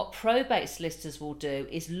 And what probate solicitors will do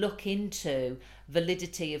is look into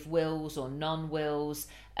validity of wills or non-wills.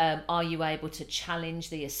 Are you able to challenge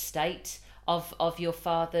the estate of your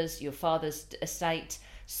father's estate?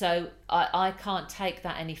 So I can't take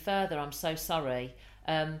that any further. I'm so sorry.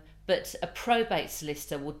 But a probate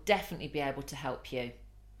solicitor will definitely be able to help you.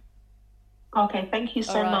 Okay, thank you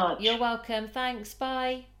so much. You're welcome. Thanks.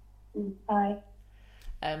 Bye. Bye.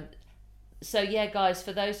 So yeah, guys,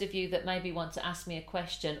 for those of you that maybe want to ask me a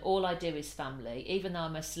question, all I do is family. Even though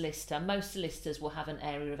I'm a solicitor, most solicitors will have an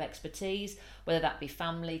area of expertise, whether that be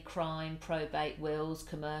family, crime, probate, wills,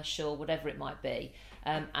 commercial, whatever it might be.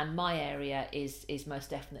 And my area is most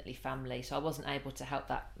definitely family. So I wasn't able to help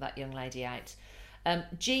that young lady out.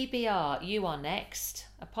 GBR, you are next.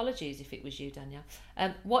 Apologies if it was you, Danielle.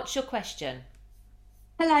 What's your question?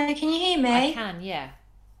 Hello, can you hear me? I can, yeah.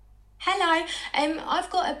 Hello. I've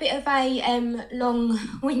got a bit of a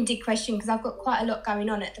long-winded question because I've got quite a lot going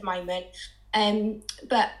on at the moment.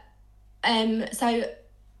 So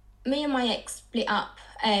me and my ex split up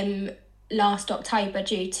last October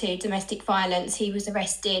due to domestic violence. He was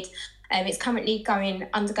arrested. It's currently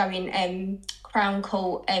undergoing Crown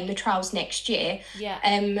Court. The trial's next year.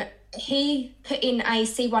 Yeah. He put in a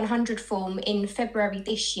C100 form in February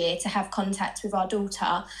this year to have contact with our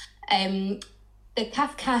daughter. The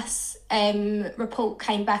CAFCAS report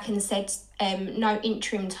came back and said no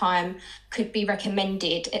interim time could be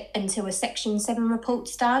recommended until a Section 7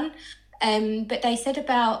 report's done. But they said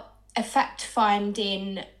about a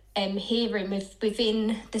fact-finding hearing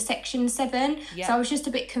within the Section 7. Yeah. So I was just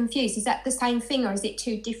a bit confused. Is that the same thing or is it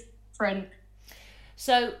two different?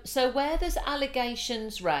 So where there's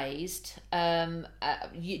allegations raised,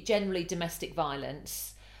 generally domestic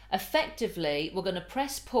violence, effectively, we're going to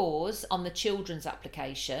press pause on the children's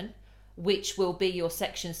application, which will be your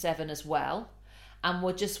Section 7 as well. And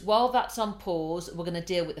while that's on pause, we're going to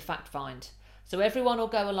deal with the fact find. So everyone will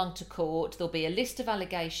go along to court. There'll be a list of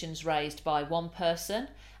allegations raised by one person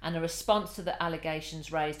and a response to the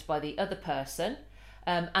allegations raised by the other person.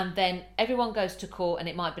 And then everyone goes to court, and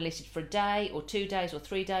it might be listed for a day or 2 days or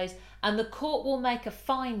 3 days, and the court will make a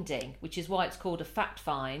finding, which is why it's called a fact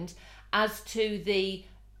find, as to the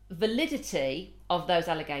validity of those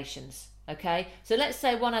allegations. Okay, so let's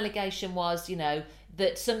say one allegation was,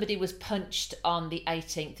 that somebody was punched on the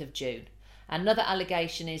 18th of June. Another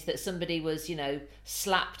allegation is that somebody was,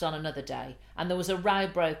 slapped on another day, and there was a row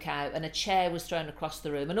broke out and a chair was thrown across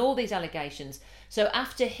the room, and all these allegations. So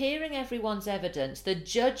after hearing everyone's evidence, the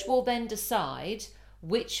judge will then decide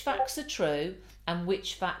which facts are true and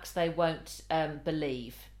which facts they won't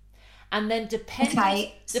believe. And then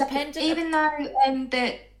even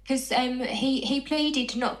though because he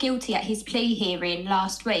pleaded not guilty at his plea hearing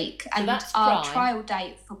last week, and our trial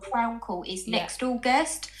date for Crown Court is next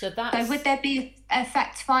August. So would there be a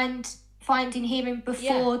finding hearing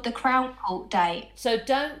before the Crown Court date? So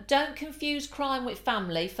don't confuse crime with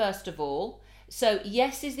family, first of all. So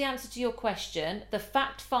yes is the answer to your question. The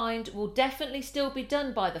fact find will definitely still be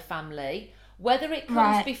done by the family. Whether it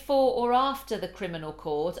comes before or after the criminal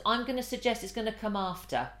court, I'm going to suggest it's going to come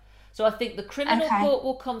after. So I think the criminal court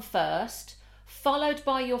will come first, followed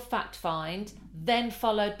by your fact find, then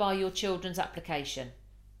followed by your children's application.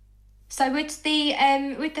 So with the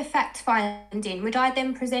fact finding, would I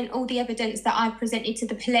then present all the evidence that I presented to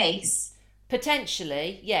the police?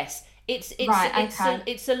 Potentially, yes. It's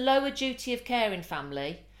a lower duty of care in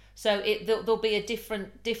family, so there'll be a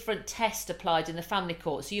different test applied in the family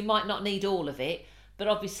court. So you might not need all of it, but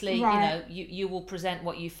obviously you will present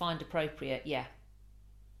what you find appropriate. Yeah.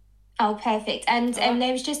 Oh, perfect. And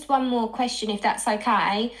there was just one more question, if that's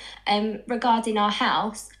okay, regarding our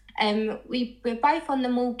house. We're both on the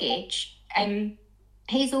mortgage.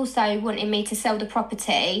 He's also wanting me to sell the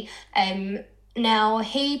property. Now,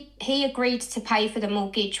 he agreed to pay for the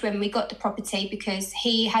mortgage when we got the property because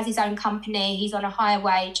he has his own company, he's on a higher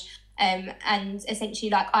wage, and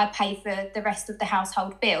essentially, I pay for the rest of the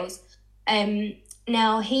household bills.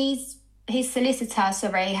 Now, his solicitor,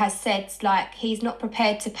 has said he's not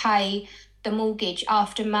prepared to pay the mortgage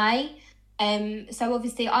after May. So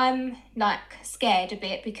obviously I'm scared a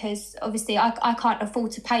bit because obviously I can't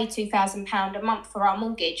afford to pay £2,000 a month for our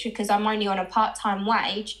mortgage because I'm only on a part-time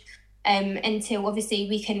wage until obviously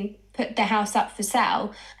we can put the house up for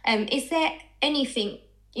sale. Is there anything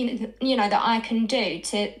that I can do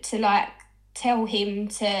to tell him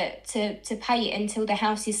to pay it until the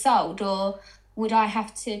house is sold, or would I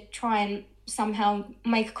have to try and somehow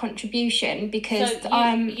make a contribution because as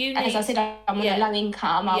I said, I'm on a low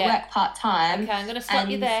income, I work part-time. Okay, I'm going to stop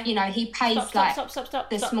you there. He pays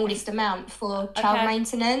the smallest amount for child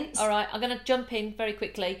maintenance. All right, I'm going to jump in very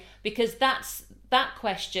quickly because that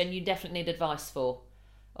question you definitely need advice for.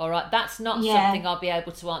 All right, that's not something I'll be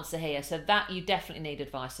able to answer here, so that you definitely need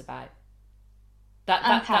advice about.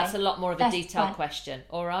 That's a lot more of a detailed question.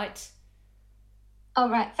 All right? All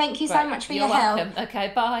right, thank you so much for your help. You're welcome.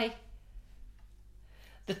 Okay, bye.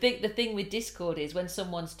 The thing with Discord is when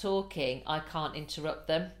someone's talking, I can't interrupt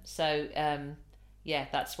them. So,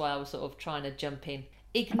 that's why I was sort of trying to jump in.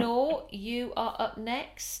 Ignore, you are up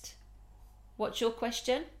next. What's your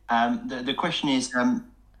question? The question is,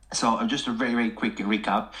 so just a very, very quick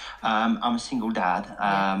recap. I'm a single dad.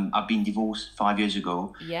 I've been divorced 5 years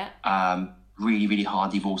ago. Yeah. Really, really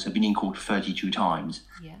hard divorce. I've been in court 32 times.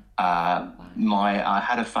 Yeah. I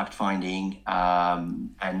had a fact finding,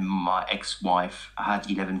 and my ex-wife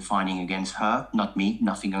had 11 finding against her, not me,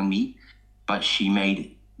 nothing on me, but she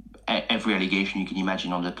made every allegation you can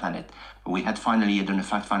imagine on the planet. We had finally done a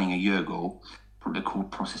fact finding a year ago. The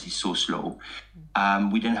court process is so slow.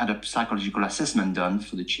 We then had a psychological assessment done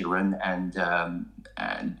for the children, and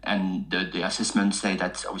the assessment say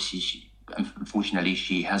that obviously unfortunately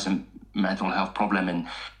she has a mental health problem and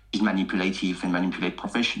is manipulative and manipulate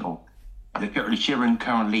professional. The children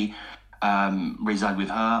currently reside with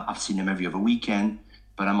her. I've seen them every other weekend,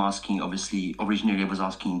 but I'm asking, obviously, originally I was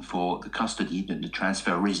asking for the custody, the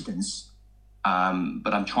transfer of residence,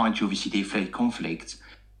 but I'm trying to obviously deflate conflict.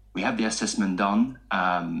 We have the assessment done.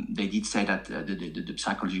 They did say that the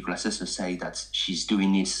psychological assessors say that she's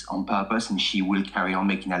doing this on purpose and she will carry on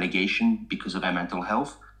making allegation because of her mental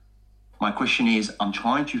health. My question is, I'm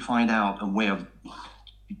trying to find out a way of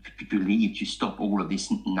to leave, to stop all of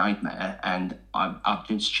this nightmare, and I've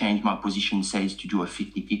just changed my position, says to do a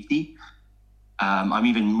 50-50. I'm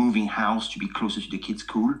even moving house to be closer to the kids'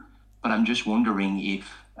 school, but I'm just wondering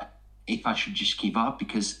if I should just give up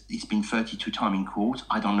because it's been 32 times in court.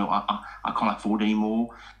 I don't know, I can't afford anymore,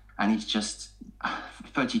 and it's just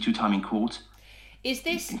 32 times in court. Is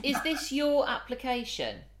this your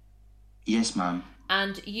application? Yes, ma'am.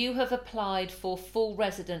 And you have applied for full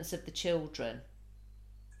residence of the children?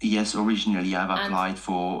 Yes, originally I've applied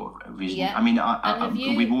for a reason. Yeah. I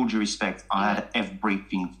mean, with all due respect, I had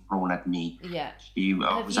everything thrown at me. Yeah. She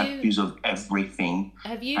was accused of everything.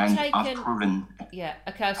 Have you and taken... I've proven... Yeah,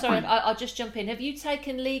 okay, sorry, I'll just jump in. Have you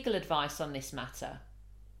taken legal advice on this matter?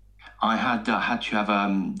 I had to have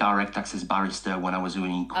a direct access barrister when I was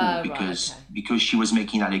in court because she was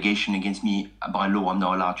making allegation against me. By law, I'm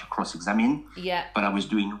not allowed to cross-examine. Yeah. But I was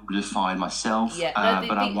doing the file myself. Yeah.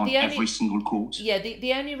 But I want every single court. Yeah.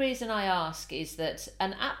 The only reason I ask is that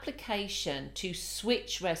an application to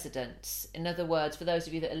switch residence, in other words, for those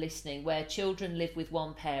of you that are listening, where children live with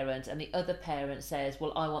one parent and the other parent says,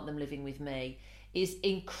 "Well, I want them living with me," is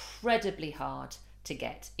incredibly hard to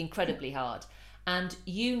get. Incredibly hard. And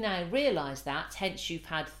you now realise that, hence you've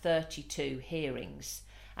had 32 hearings.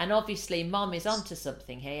 And obviously Mum is onto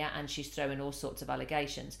something here and she's throwing all sorts of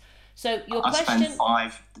allegations. So your question... I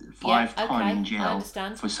spent five times in jail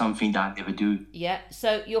for something that I never do. Yeah,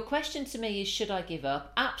 so your question to me is, should I give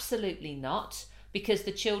up? Absolutely not, because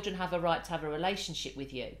the children have a right to have a relationship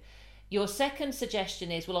with you. Your second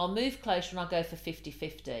suggestion is, well, I'll move closer and I'll go for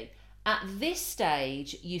 50-50. At this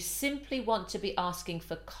stage, you simply want to be asking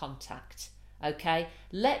for contact. Okay,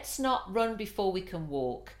 let's not run before we can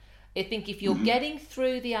walk. I think if you're getting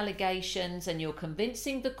through the allegations and you're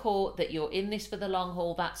convincing the court that you're in this for the long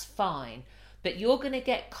haul, that's fine. But you're going to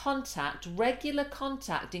get contact, regular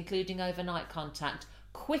contact, including overnight contact,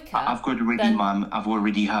 quicker. I've got already, Mum. I've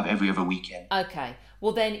already have every other weekend. Okay.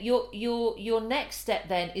 Well, then your next step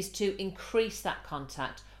then is to increase that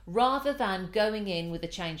contact rather than going in with a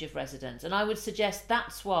change of residence. And I would suggest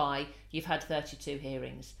that's why you've had 32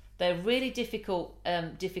 hearings. They're really difficult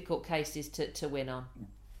cases to win on.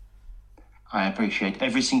 I appreciate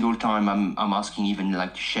every single time I'm asking even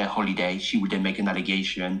like to share holiday, she would then make an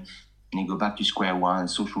allegation and then go back to square one,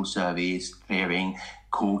 social service, clearing,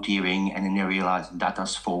 court hearing, and then they realize that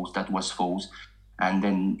was false. And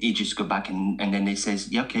then it just go back and then they says,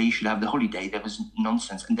 yeah, okay, you should have the holiday. That was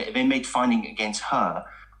nonsense. And they made finding against her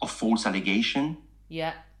of false allegation.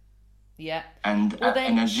 Yeah. Yeah. And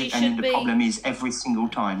then the problem is every single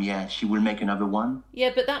time, she will make another one.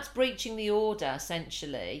 Yeah, but that's breaching the order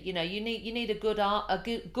essentially. You know, you need a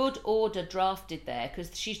good order drafted there,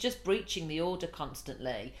 because she's just breaching the order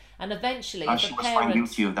constantly, and eventually she was found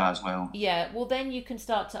guilty of that as well. Yeah, well then you can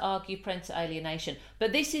start to argue parental alienation.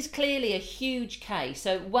 But this is clearly a huge case,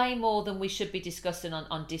 so way more than we should be discussing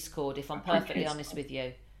on Discord, if I'm perfectly honest with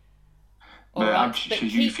you.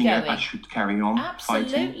 Should you think I should carry on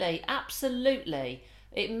Absolutely, fighting? Absolutely.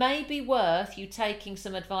 It may be worth you taking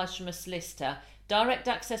some advice from a solicitor. Direct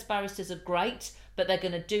access barristers are great, but they're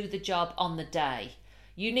going to do the job on the day.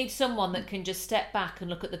 You need someone that can just step back and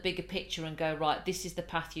look at the bigger picture and go, right, this is the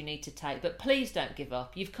path you need to take. But please don't give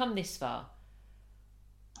up. You've come this far.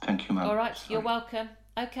 Thank you, ma'am. All right, you're welcome.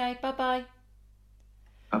 Okay, bye-bye.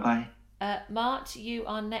 Bye-bye. Mart, you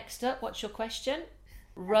are next up. What's your question?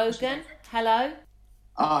 Rogan, hello.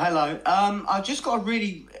 Oh, hello. I've just got a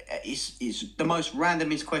really, it's the most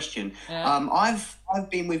randomest question. Yeah. I've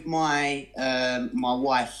been with my my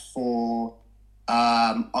wife for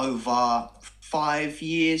over 5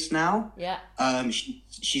 years now. Yeah.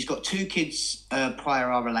 She's got 2 kids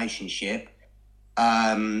prior our relationship, a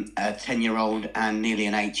 10-year-old and nearly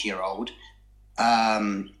an 8-year-old.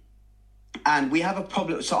 And we have a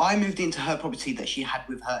problem. So I moved into her property that she had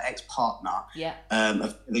with her ex-partner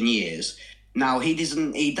of 7 years. Now, he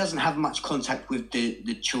doesn't have much contact with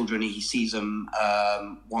the children. He sees them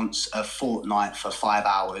once a fortnight for 5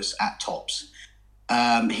 hours at tops.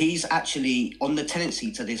 He's actually on the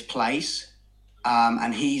tenancy to this place,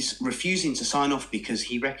 and he's refusing to sign off because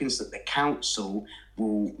he reckons that the council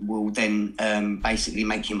will then basically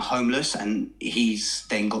make him homeless, and he's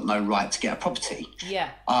then got no right to get a property. Yeah.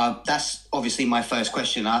 That's obviously my first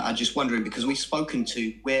question. I'm just wondering, because we've spoken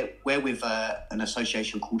to, we're with an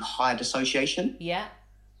association called Hired Association. Yeah.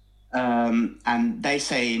 And they're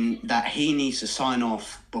saying that he needs to sign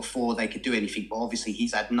off before they could do anything, but obviously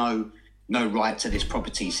he's had no right to this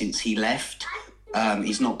property since he left.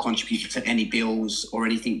 He's not contributed to any bills or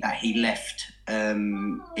anything that he left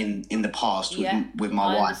in the past with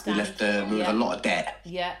my wife. We left with a lot of debt.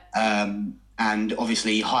 Yeah. And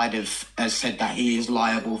obviously Hyde has said that he is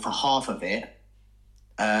liable for half of it,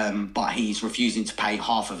 but he's refusing to pay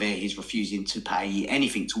half of it. He's refusing to pay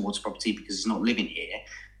anything towards property because he's not living here,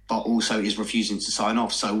 but also is refusing to sign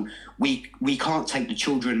off. So we can't take the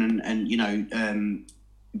children and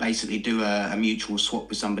basically do a mutual swap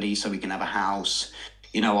with somebody so we can have a house.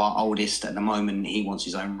 Our oldest at the moment, he wants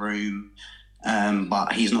his own room,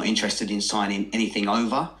 but he's not interested in signing anything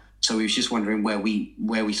over. So we was just wondering where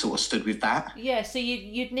we sort of stood with that. Yeah, so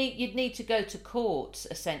you'd need to go to court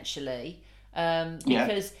essentially,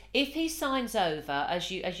 because if he signs over,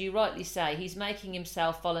 as you rightly say, he's making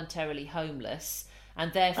himself voluntarily homeless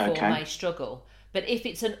and therefore may struggle. But if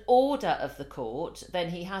it's an order of the court, then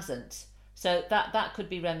he hasn't. So that could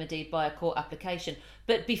be remedied by a court application.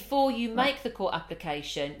 But before you make the court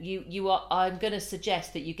application, I'm going to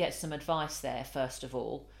suggest that you get some advice there first of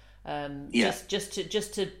all. Just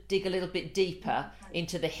to dig a little bit deeper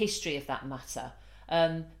into the history of that matter.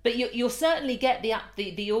 But you'll certainly get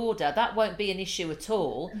the order. That won't be an issue at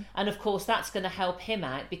all. And of course, that's going to help him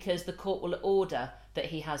out because the court will order that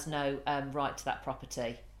he has no right to that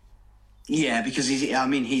property. Yeah, because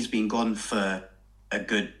he's been gone for a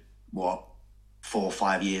good 4 or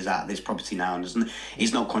 5 years out of this property now, and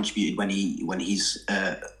he's not contributed when he's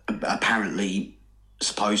apparently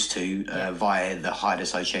supposed to via the hired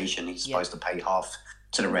association. He's supposed to pay half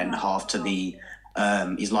to the rent, half to the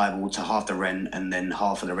he's liable to half the rent, and then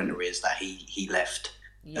half of the rent arrears that he left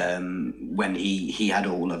when he had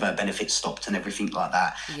all of her benefits stopped and everything like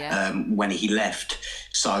that when he left.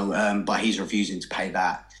 So but he's refusing to pay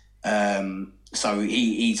that. So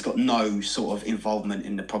he's got no sort of involvement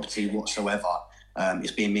in the property whatsoever.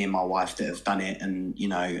 It's been me and my wife that have done it, and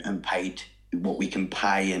and paid what we can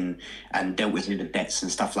pay and dealt with the debts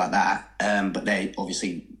and stuff like that. But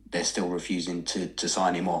they're still refusing to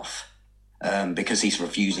sign him off because he's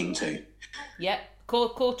refusing to. Yeah,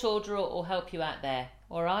 court order will help you out there.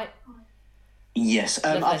 All right. Yes,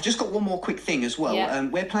 I've just got one more quick thing as well. Yeah.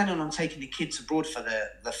 We're planning on taking the kids abroad for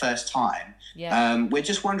the first time. Yeah. We're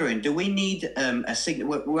just wondering, do we need a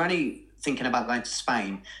signature? We're only thinking about going to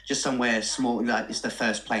Spain, just somewhere small, like it's the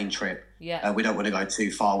first plane trip. Yeah. We don't want to go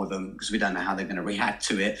too far with them because we don't know how they're going to react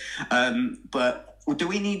to it. But do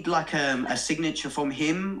we need like a signature from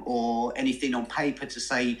him or anything on paper to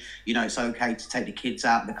say, it's okay to take the kids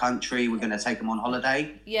out of the country, we're going to take them on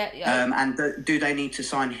holiday? Yeah. And do they need to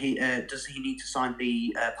sign, does he need to sign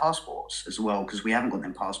the passports as well? Because we haven't got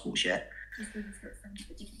them passports yet.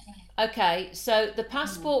 Okay, so the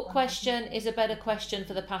passport question is a better question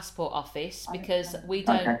for the passport office because we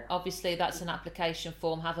don't, obviously that's an application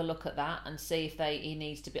form, have a look at that and see if he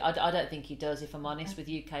needs to be, I don't think he does if I'm honest with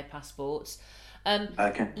UK passports.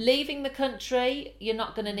 Leaving the country, you're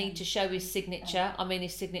not going to need to show his signature. I mean,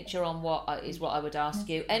 his signature on what is what I would ask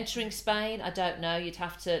you. Entering Spain, I don't know, you'd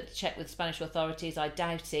have to check with Spanish authorities, I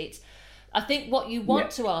doubt it. I think what you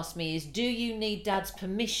want to ask me is, do you need Dad's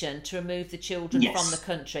permission to remove the children from the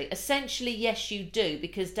country? Essentially, yes, you do,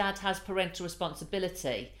 because Dad has parental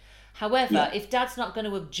responsibility. However, if Dad's not going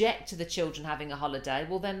to object to the children having a holiday,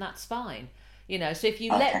 well, then that's fine. So if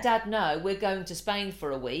you let Dad know we're going to Spain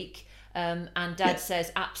for a week, and Dad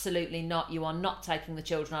says, absolutely not, you are not taking the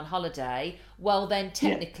children on holiday, well, then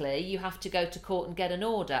technically you have to go to court and get an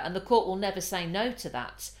order, and the court will never say no to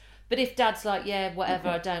that. But if Dad's like, whatever,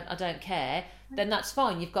 I don't care, then that's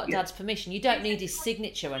fine. You've got Dad's permission. You don't need his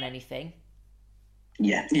signature on anything.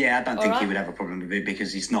 Yeah, I don't think he would have a problem with it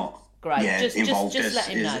because he's not involved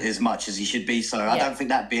as much as he should be. So I don't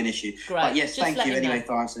think that'd be an issue. Great. But yes, thank you anyway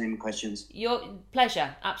for answering the questions. Your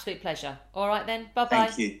pleasure, absolute pleasure. All right then, bye-bye.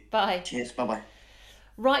 Thank you. Bye. Cheers, bye-bye.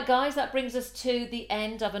 Right, guys, that brings us to the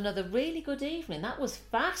end of another really good evening. That was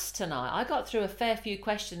fast tonight. I got through a fair few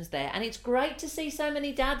questions there, and it's great to see so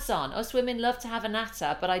many dads on. Us women love to have a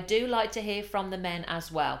natter, but I do like to hear from the men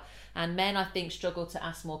as well. And men, I think, struggle to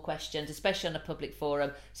ask more questions, especially on a public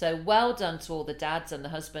forum. So well done to all the dads and the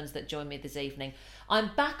husbands that joined me this evening.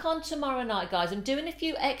 I'm back on tomorrow night, guys. I'm doing a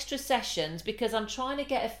few extra sessions because I'm trying to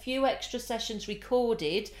get a few extra sessions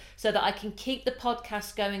recorded so that I can keep the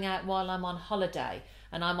podcast going out while I'm on holiday.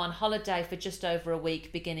 And I'm on holiday for just over a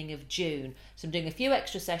week, beginning of June. So I'm doing a few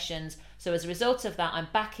extra sessions. So as a result of that, I'm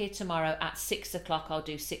back here tomorrow at 6 o'clock. I'll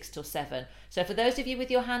do 6 till 7. So for those of you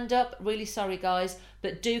with your hand up, really sorry, guys,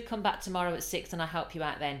 but do come back tomorrow at 6 and I'll help you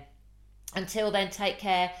out then. Until then, take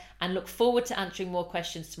care and look forward to answering more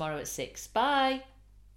questions tomorrow at 6. Bye.